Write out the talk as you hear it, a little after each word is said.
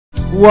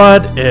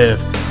What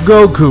if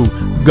Goku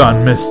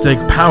got Mystic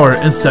Power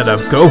instead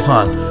of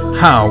Gohan?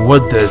 How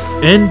would this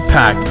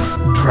impact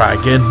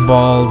Dragon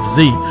Ball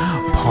Z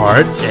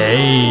Part A?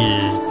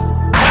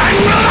 I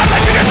will not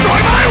let you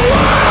destroy my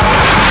world!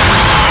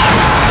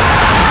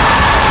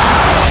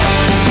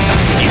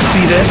 You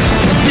see this?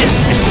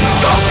 This is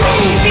Goku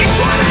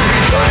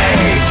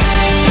Z23!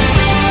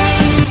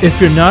 If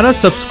you're not a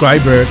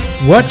subscriber,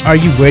 what are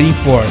you waiting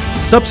for?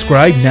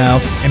 Subscribe now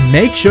and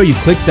make sure you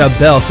click that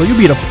bell so you'll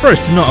be the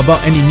first to know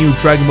about any new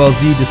Dragon Ball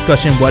Z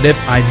discussion what if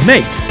I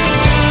make.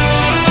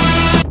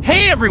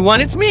 Hey everyone,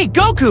 it's me,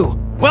 Goku!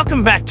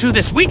 Welcome back to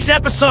this week's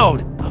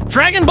episode of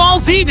Dragon Ball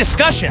Z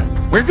Discussion,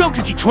 where Goku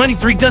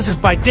G23 does his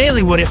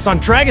bi-daily what-ifs on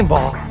Dragon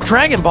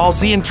Ball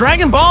Z, and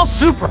Dragon Ball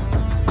Super.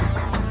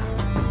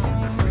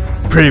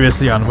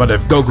 Previously on What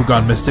If Goku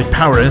got Mystic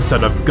Power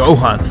instead of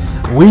Gohan,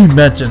 we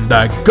mentioned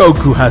that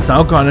Goku has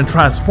now gone and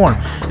transformed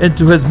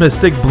into his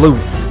Mystic Blue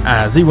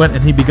as he went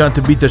and he began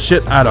to beat the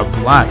shit out of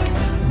Black.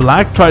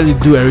 Black tried to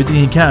do everything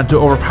he can to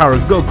overpower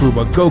Goku,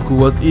 but Goku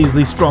was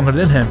easily stronger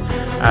than him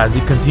as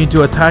he continued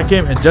to attack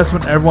him, and just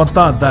when everyone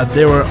thought that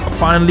they were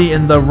finally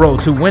in the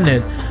road to win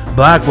it,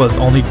 Black was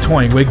only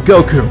toying with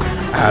Goku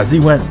as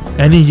he went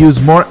and he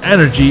used more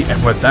energy,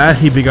 and with that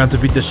he began to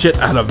beat the shit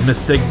out of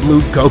Mystic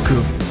Blue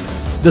Goku.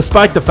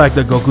 Despite the fact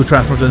that Goku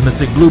transformed to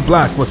Mystic Blue,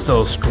 Black was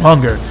still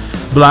stronger.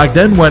 Black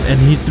then went and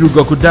he threw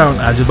Goku down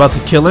as he was about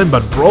to kill him,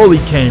 but Broly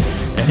came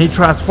and he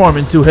transformed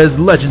into his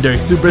legendary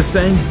Super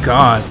Saiyan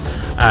God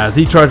as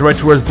he charged right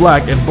towards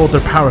Black, and both their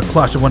power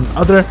clashed with one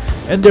another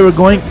and they were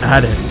going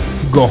at it.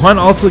 Gohan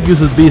also used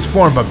his beast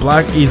form, but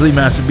Black easily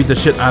managed to beat the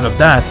shit out of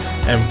that,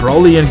 and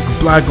Broly and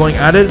Black going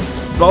at it.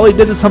 Broly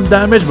did some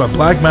damage, but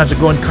Black managed to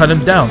go and cut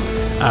him down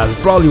as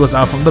Broly was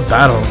out from the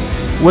battle.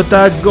 With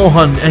that,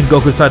 Gohan and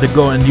Goku decided to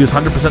go and use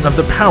 100% of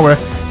their power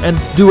and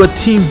do a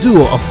team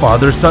duo of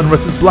father-son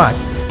versus Black.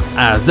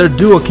 As their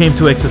duo came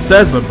to a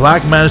success, but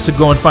Black managed to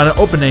go and find an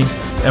opening,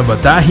 and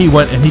with that he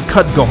went and he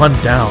cut Gohan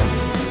down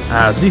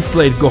as he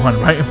slayed Gohan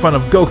right in front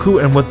of Goku,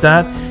 and with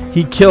that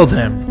he killed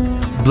him.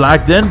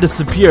 Black then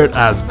disappeared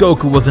as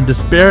Goku was in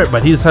despair,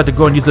 but he decided to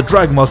go and use the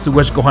Dragon Balls to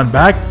wish Gohan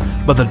back,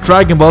 but the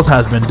Dragon Balls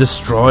has been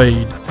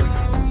destroyed.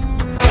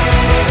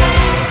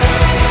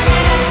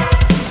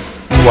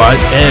 What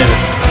if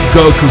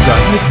Goku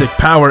got Mystic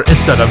Power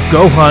instead of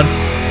Gohan?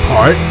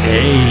 Part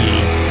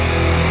 8.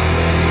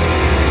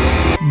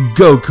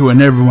 Goku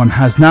and everyone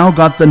has now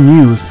got the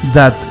news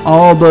that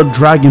all the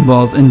Dragon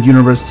Balls in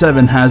Universe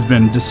 7 has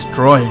been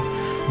destroyed.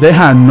 They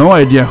had no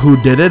idea who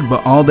did it,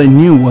 but all they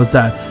knew was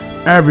that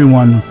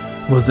everyone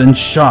was in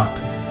shock.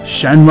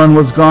 Shenron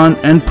was gone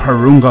and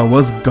Porunga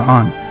was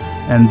gone.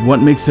 And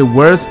what makes it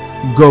worse,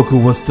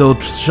 Goku was still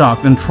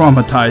shocked and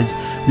traumatized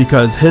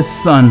because his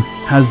son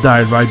has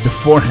died right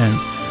before him.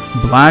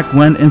 Black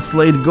went and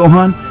slayed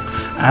Gohan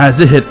as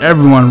it hit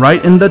everyone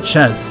right in the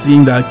chest,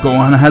 seeing that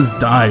Gohan has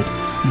died.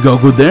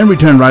 Goku then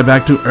returned right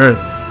back to Earth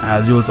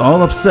as he was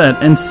all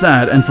upset and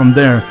sad, and from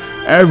there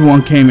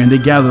everyone came and they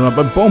gathered up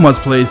at Bulma's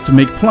place to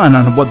make plan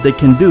on what they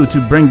can do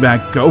to bring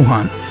back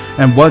Gohan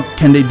and what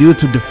can they do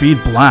to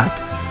defeat Black.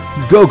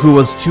 Goku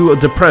was too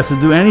depressed to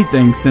do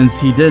anything since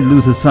he did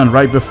lose his son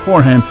right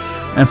before him,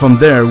 and from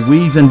there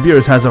Whis and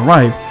Beerus has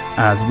arrived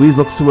as Whis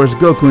looks towards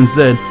Goku and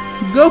said,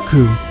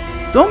 "Goku,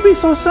 don't be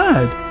so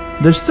sad.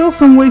 There's still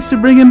some ways to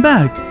bring him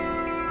back."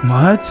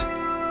 "What?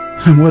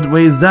 And what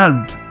way is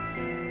that?"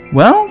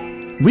 "Well,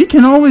 we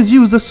can always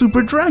use the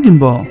Super Dragon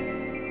Ball."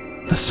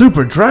 "The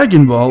Super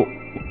Dragon Ball?"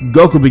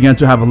 Goku began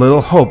to have a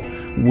little hope.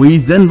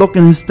 Whis then looked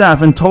at his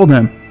staff and told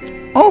him,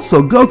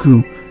 "Also,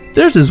 Goku,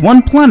 there's this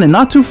one planet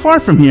not too far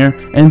from here,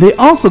 and they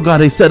also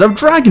got a set of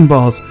Dragon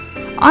Balls.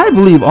 I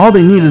believe all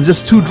they need is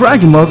just 2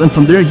 Dragon Balls, and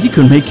from there you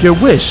can make your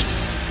wish."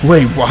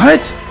 "Wait,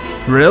 what?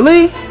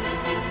 Really?"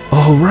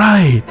 "Oh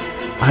right,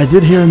 I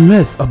did hear a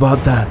myth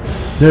about that.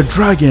 Their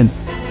dragon,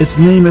 its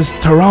name is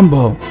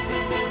Tarambo."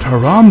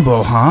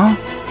 "Tarambo, huh?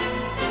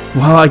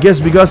 Well, I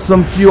guess we got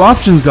some few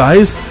options,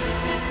 guys."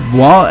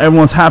 While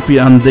everyone's happy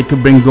and they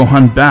could bring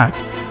Gohan back,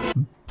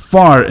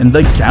 far in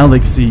the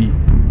galaxy,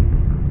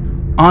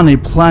 on a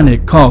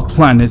planet called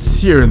Planet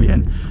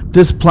Cerulean.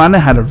 This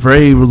planet had a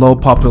very low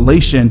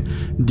population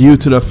due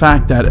to the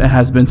fact that it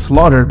has been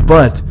slaughtered,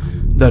 but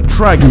the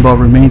Dragon Ball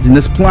remains in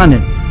this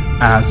planet,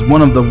 as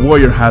one of the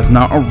warriors has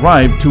now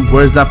arrived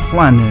towards that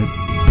planet.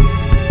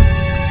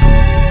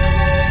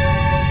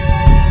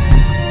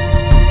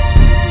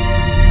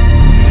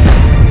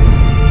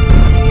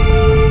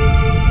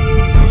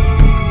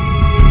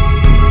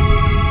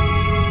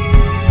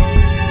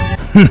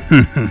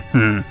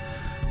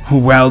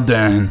 Well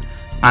then,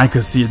 I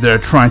could see they're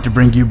trying to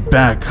bring you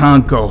back,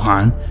 huh,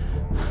 Gohan?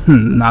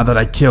 Now that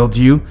I killed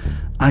you,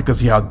 I could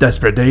see how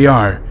desperate they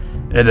are.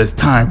 It is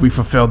time we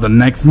fulfill the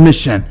next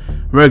mission.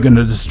 We're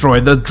gonna destroy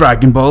the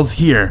Dragon Balls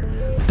here.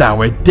 That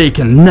way they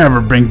can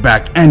never bring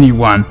back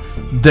anyone.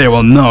 They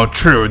will know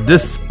true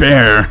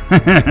despair.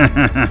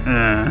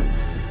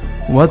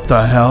 What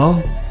the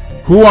hell?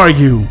 Who are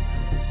you?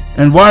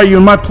 And why are you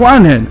on my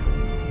planet?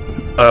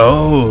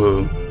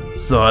 Oh,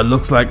 so it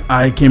looks like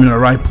I came in the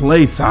right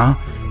place, huh?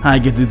 I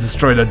get to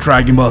destroy the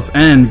Dragon Balls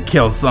and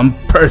kill some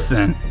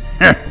person.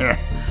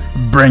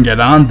 Bring it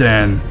on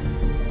then.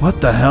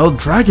 What the hell?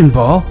 Dragon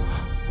Ball?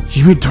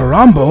 You mean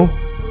Tarambo?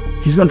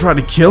 He's gonna try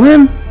to kill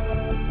him?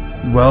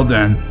 Well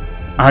then,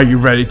 are you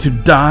ready to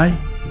die?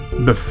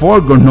 Before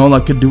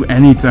Granola could do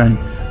anything,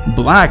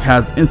 Black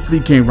has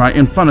instantly came right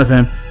in front of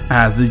him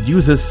as he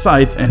used his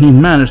scythe and he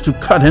managed to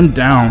cut him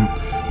down,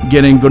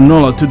 getting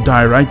Granola to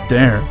die right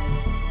there.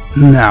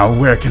 Now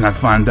where can I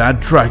find that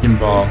Dragon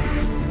Ball?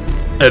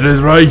 It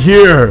is right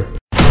here!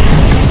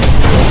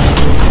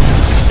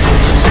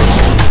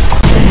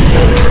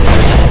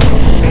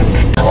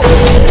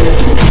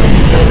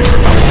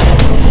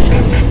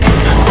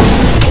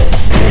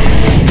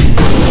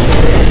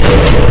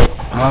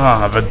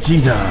 Ah,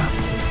 Vegeta.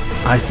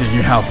 I see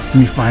you helped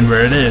me find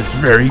where it is.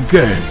 Very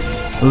good.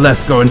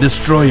 Let's go and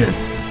destroy it.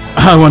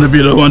 I want to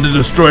be the one to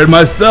destroy it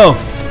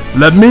myself.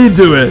 Let me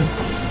do it.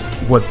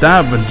 With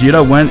that,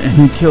 Vegeta went and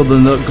he killed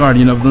the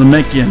guardian of the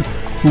Namekian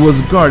who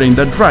was guarding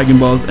the Dragon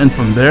Balls, and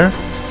from there,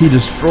 he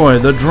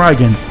destroyed the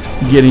dragon,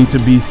 getting to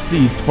be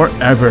seized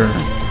forever.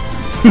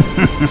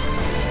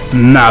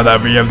 Now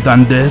that we have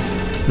done this,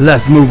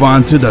 let's move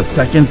on to the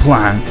second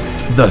plan,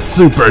 the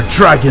Super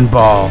Dragon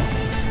Ball.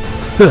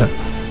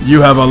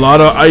 You have a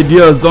lot of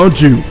ideas,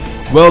 don't you?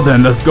 Well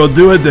then, let's go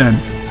do it then.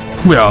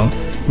 Well,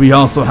 we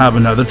also have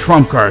another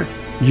trump card.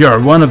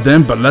 You're one of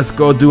them, but let's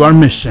go do our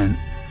mission.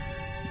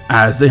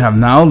 As they have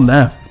now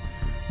left.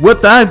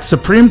 With that,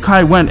 Supreme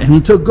Kai went and he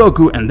took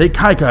Goku and they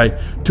Kai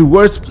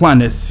towards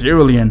planet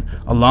Cerulean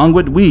along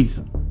with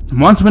Whis.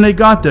 Once when they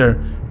got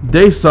there,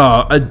 they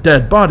saw a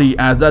dead body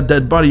as that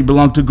dead body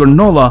belonged to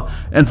Granola,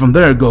 and from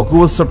there Goku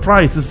was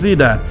surprised to see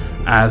that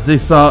as they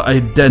saw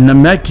a dead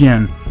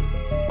Namekian.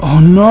 Oh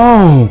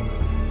no!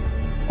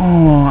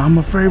 Oh, I'm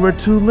afraid we're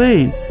too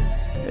late.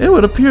 It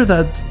would appear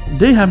that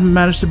they haven't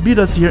managed to beat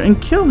us here and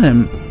kill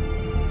him.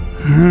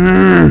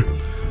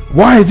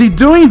 Why is he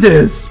doing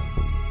this?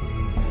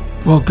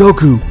 Well,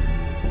 Goku,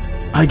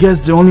 I guess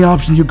the only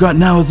option you got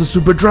now is the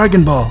Super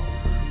Dragon Ball.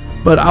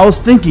 But I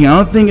was thinking, I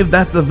don't think if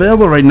that's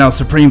available right now,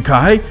 Supreme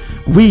Kai.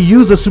 We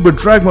used the Super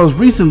Dragon Balls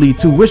recently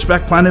to wish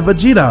back Planet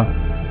Vegeta.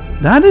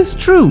 That is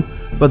true,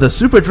 but the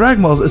Super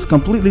Dragon Balls is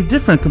completely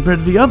different compared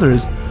to the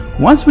others.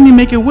 Once when you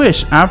make a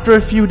wish, after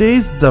a few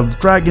days, the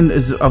dragon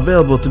is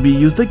available to be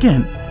used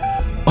again.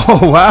 Oh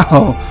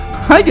wow,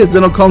 I guess they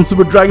don't call him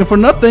Super Dragon for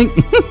nothing.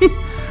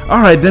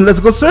 Alright then, let's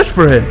go search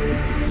for it.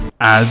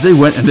 As they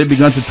went and they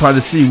began to try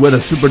to see where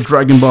the Super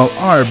Dragon Ball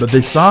are, but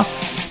they saw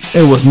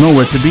it was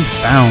nowhere to be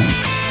found.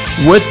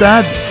 With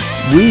that,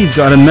 Whis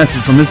got a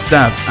message from his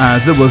staff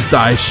as it was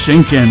Dai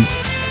Shinken.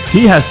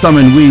 He had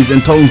summoned Whis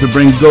and told him to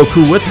bring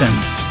Goku with him.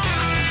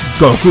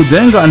 Goku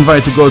then got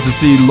invited to go to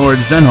see Lord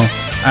Zeno,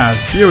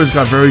 as Beerus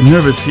got very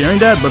nervous hearing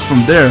that, but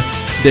from there,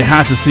 they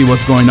had to see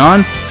what's going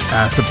on,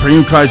 as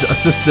Supreme Kai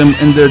assisted them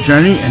in their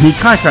journey and he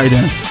Kai-Kai'd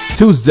them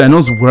to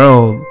Zeno's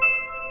world.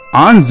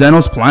 On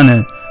Zeno's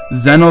planet,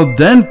 Zeno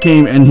then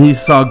came and he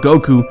saw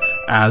Goku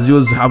as he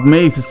was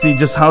amazed to see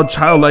just how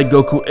childlike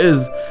Goku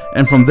is,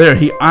 and from there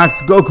he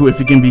asked Goku if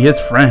he can be his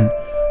friend.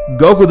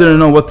 Goku didn't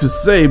know what to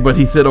say, but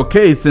he said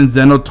okay since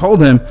Zeno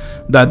told him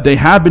that they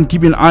have been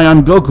keeping an eye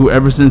on Goku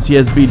ever since he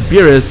has beat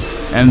Beerus,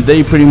 and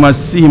they pretty much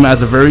see him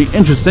as a very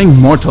interesting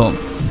mortal.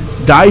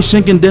 Dai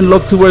Shinken then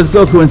looked towards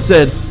Goku and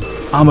said,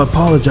 I'm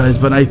apologize,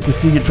 but I can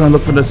see you're trying to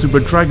look for the Super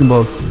Dragon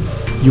Balls.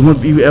 You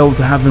won't be able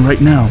to have them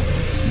right now.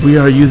 We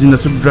are using the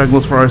Super Dragon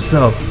Balls for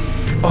ourselves.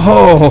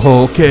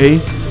 Oh, okay.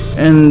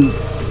 And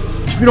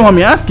if you don't want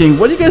me asking,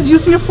 what are you guys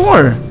using it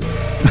for?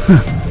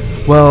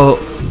 Well,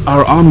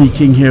 our Omni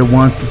King here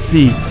wants to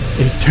see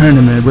a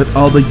tournament with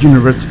all the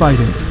universe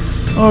fighting.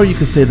 Or you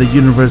could say the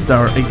universe that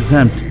are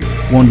exempt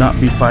will not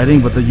be fighting,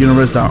 but the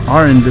universe that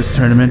are in this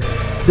tournament,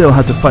 they'll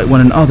have to fight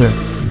one another.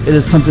 It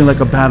is something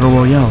like a battle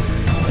royale,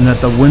 and that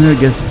the winner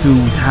gets to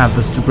have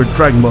the Super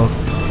Dragon Balls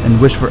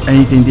and wish for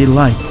anything they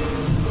like.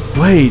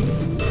 Wait,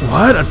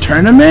 what? A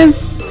tournament?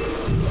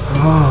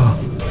 Oh,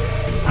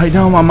 right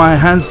now my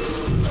hands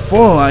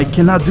full. I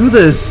cannot do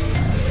this.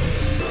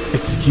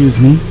 Excuse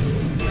me?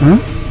 Huh?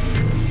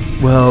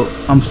 Well,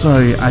 I'm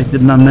sorry, I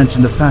did not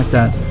mention the fact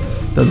that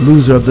the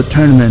loser of the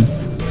tournament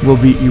will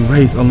be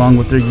erased along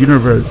with their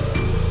universe.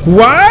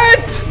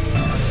 What?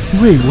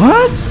 Wait,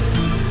 what?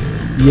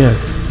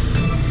 Yes.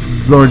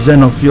 Lord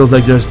Zeno feels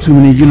like there's too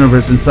many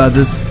universes inside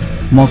this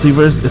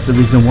multiverse. It's the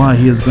reason why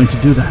he is going to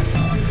do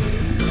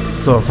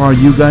that. So for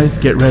you guys,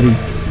 get ready.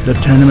 The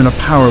Tournament of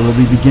Power will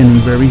be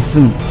beginning very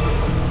soon.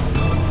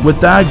 With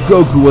that,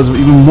 Goku was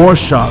even more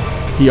shocked.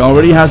 He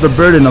already has a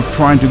burden of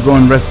trying to go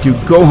and rescue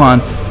Gohan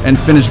and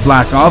finish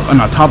Black off,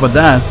 and on top of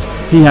that,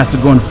 he has to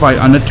go and fight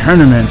on the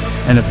tournament.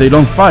 And if they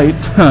don't fight,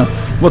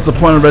 what's the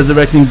point of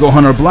resurrecting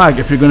Gohan or Black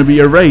if you're going to be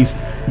erased?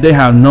 They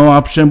have no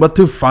option but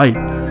to fight.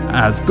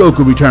 As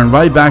Goku returned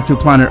right back to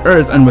planet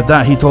Earth, and with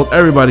that he told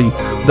everybody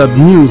the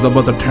news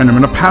about the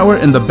Tournament of Power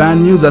and the bad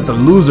news that the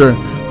loser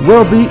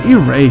will be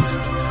erased.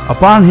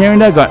 Upon hearing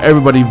that, got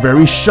everybody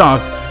very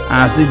shocked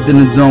as they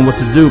didn't know what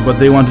to do, but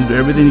they wanted to do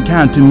everything they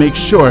can to make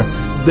sure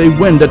they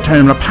win the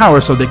Tournament of Power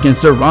so they can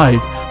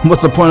survive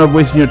What's the point of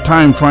wasting your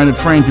time trying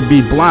to train to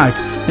beat Black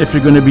if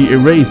you're going to be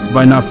erased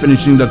by not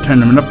finishing the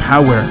Tournament of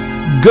Power?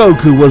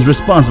 Goku was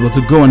responsible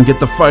to go and get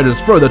the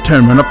fighters for the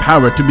Tournament of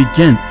Power to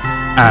begin,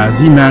 as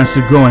he managed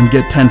to go and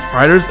get 10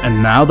 fighters,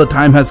 and now the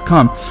time has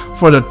come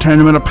for the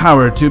Tournament of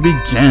Power to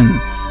begin.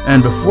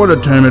 And before the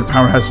Tournament of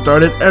Power has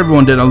started,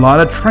 everyone did a lot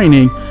of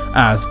training,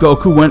 as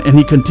Goku went and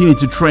he continued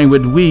to train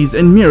with Whis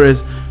and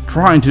Mirrors,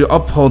 trying to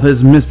uphold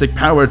his mystic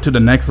power to the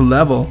next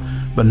level.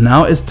 But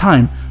now it's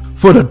time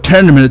for the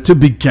tournament to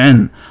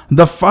begin.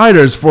 The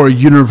fighters for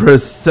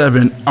Universe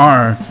 7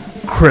 are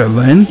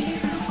Krillin,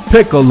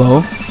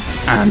 Piccolo,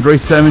 Android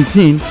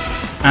 17,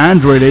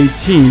 Android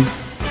 18,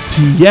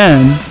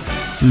 Tien,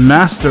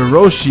 Master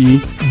Roshi,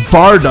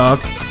 Bardock,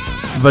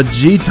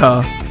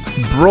 Vegeta,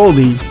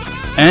 Broly,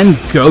 and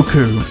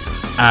Goku,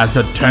 as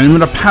the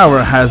Tournament of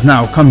Power has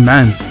now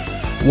commenced.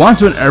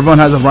 Once when everyone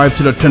has arrived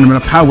to the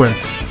Tournament of Power,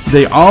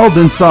 they all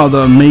then saw the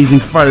amazing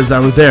fighters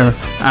that were there,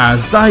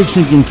 as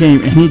Daishinkin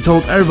came and he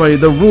told everybody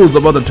the rules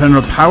about the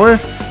Tournament of Power,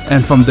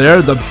 and from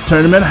there the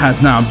tournament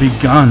has now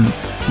begun.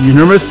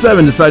 Universe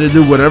 7 decided to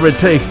do whatever it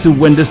takes to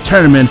win this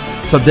tournament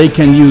so they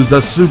can use the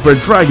Super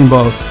Dragon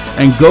Balls,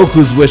 and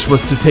Goku's wish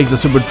was to take the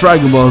Super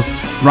Dragon Balls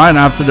right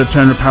after the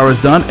Tournament of Power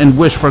is done and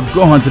wish for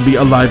Gohan to be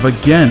alive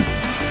again.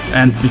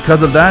 And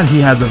because of that, he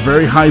had a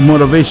very high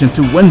motivation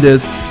to win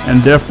this,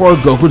 and therefore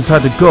Goku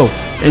decided to go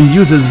and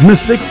use his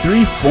Mystic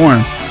 3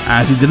 form,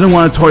 as he didn't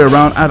want to toy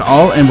around at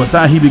all, and with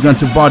that he began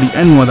to body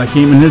anyone that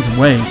came in his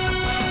way.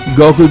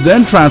 Goku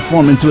then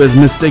transformed into his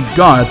Mystic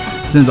God,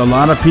 since a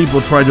lot of people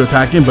tried to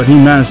attack him, but he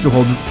managed to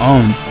hold his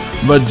own.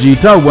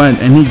 Vegeta went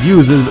and he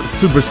used his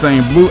Super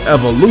Saiyan Blue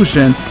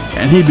evolution,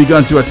 and he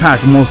began to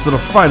attack most of the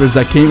fighters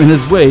that came in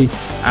his way,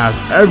 as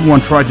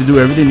everyone tried to do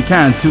everything they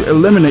can to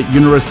eliminate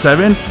Universe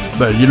 7,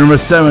 but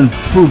Universe 7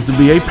 proved to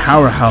be a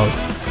powerhouse.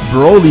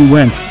 Broly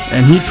went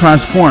and he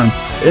transformed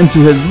into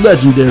his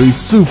legendary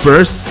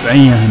Super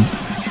Saiyan,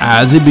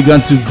 as he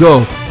began to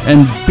go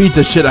and beat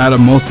the shit out of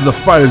most of the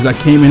fighters that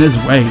came in his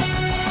way.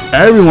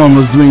 Everyone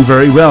was doing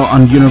very well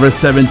on Universe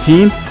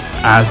 17,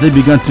 as they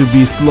began to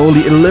be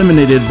slowly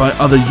eliminated by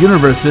other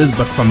universes,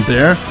 but from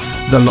there,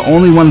 the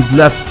only ones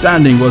left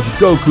standing was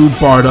Goku,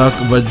 Bardock,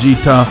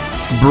 Vegeta,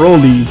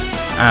 Broly,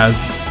 as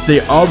they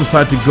all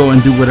decide to go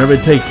and do whatever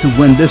it takes to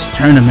win this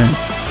tournament.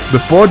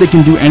 Before they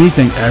can do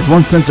anything,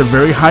 everyone sensed a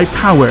very high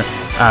power,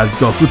 as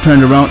Goku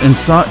turned around and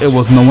saw it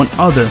was no one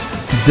other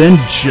than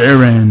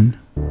Jiren.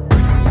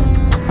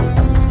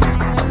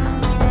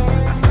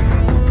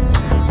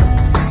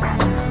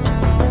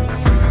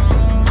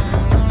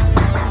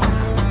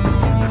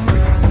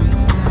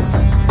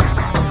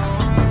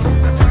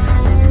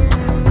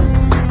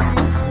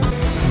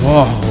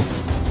 Whoa,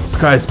 this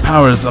guy's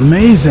power is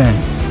amazing,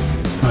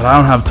 but I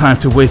don't have time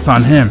to waste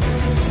on him.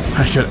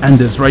 I should end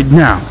this right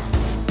now.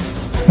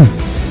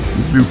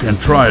 You can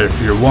try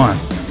if you want,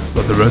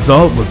 but the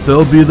result will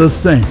still be the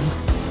same.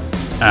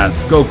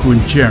 As Goku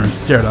and Jiren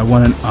stared at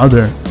one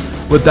another.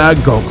 With that,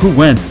 Goku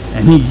went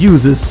and he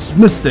used his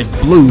Mystic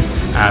Blue,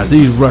 as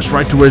he rushed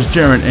right towards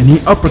Jiren and he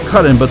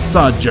uppercut him, but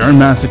saw Jiren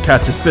manage to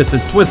catch his fist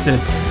and twist it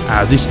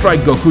as he struck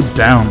Goku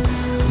down.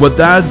 With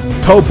that,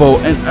 Topo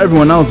and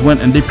everyone else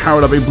went and they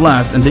powered up a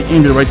blast and they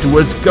aimed it right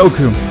towards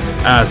Goku,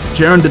 as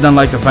Jiren did not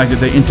like the fact that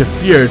they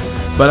interfered,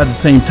 but at the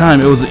same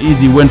time it was an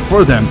easy win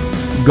for them.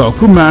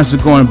 Goku managed to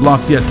go and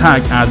block the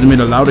attack as it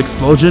made a loud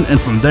explosion, and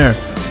from there,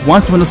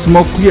 once when the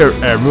smoke cleared,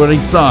 everybody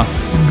saw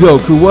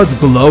Goku was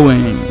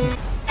glowing.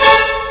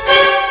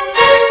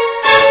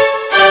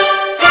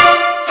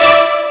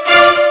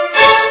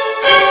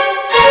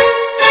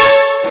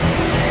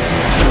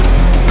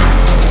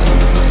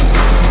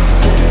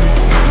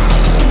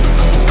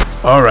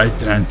 Alright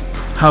then,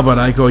 how about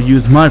I go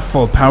use my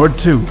full power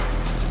too?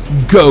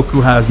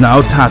 Goku has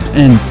now tapped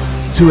in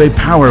to a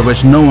power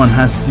which no one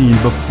has seen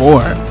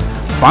before.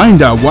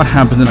 Find out what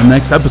happens in the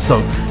next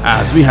episode,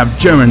 as we have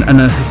Jiren and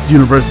his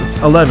Universe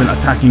 11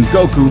 attacking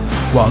Goku,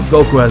 while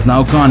Goku has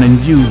now gone and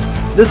used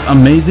this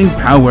amazing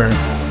power.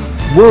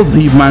 Will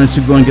he manage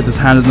to go and get his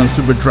hands on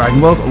Super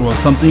Dragon Balls, or will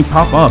something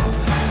pop up?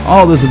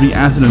 All this will be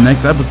answered in the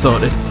next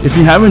episode. If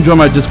you haven't joined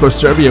my Discord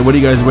server yet, what are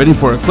you guys waiting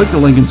for? Click the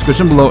link in the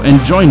description below and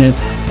join it.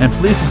 And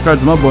please subscribe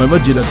to my boy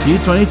Vegeta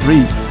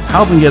T23,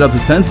 helping get up to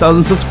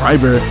 10,000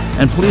 subscribers.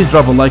 And please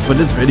drop a like for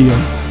this video.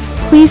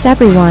 Please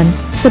everyone,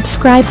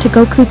 subscribe to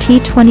Goku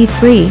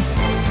T23.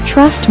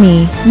 Trust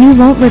me, you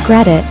won't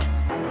regret it.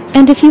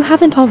 And if you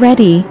haven't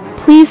already,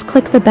 please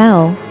click the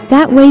bell.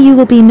 That way you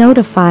will be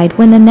notified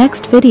when the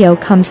next video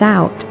comes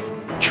out.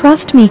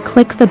 Trust me,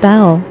 click the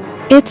bell.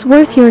 It's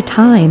worth your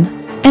time.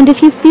 And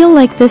if you feel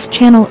like this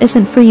channel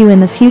isn't for you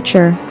in the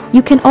future,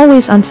 you can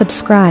always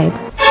unsubscribe.